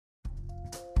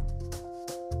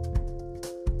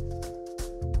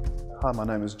Hi, my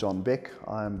name is John Beck.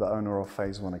 I am the owner of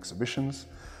Phase One Exhibitions.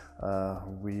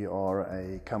 We are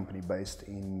a company based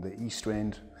in the East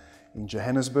Rand in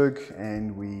Johannesburg,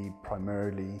 and we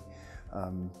primarily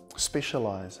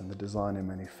specialize in the design and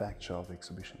manufacture of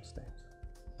exhibition stands.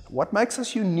 What makes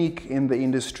us unique in the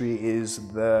industry is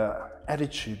the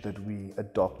attitude that we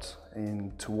adopt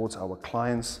towards our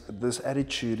clients. This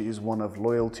attitude is one of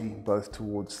loyalty, both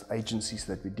towards agencies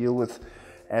that we deal with,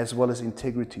 as well as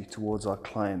integrity towards our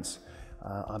clients.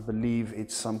 I believe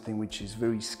it's something which is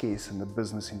very scarce in the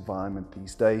business environment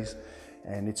these days,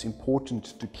 and it's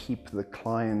important to keep the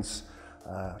clients'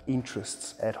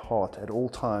 interests at heart at all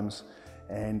times,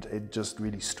 and it just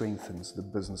really strengthens the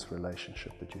business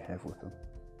relationship that you have with them.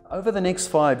 Over the next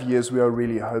 5 years, we are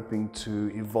really hoping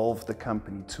to evolve the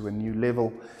company to a new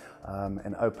level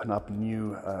and open up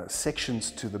new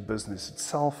sections to the business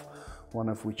itself, one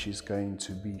of which is going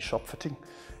to be shop fitting.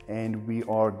 And we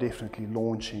are definitely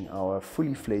launching our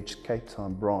fully fledged Cape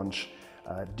Town branch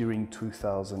during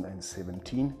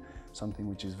 2017, something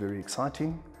which is very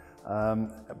exciting.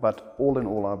 But all in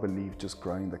all, I believe just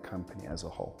growing the company as a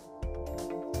whole.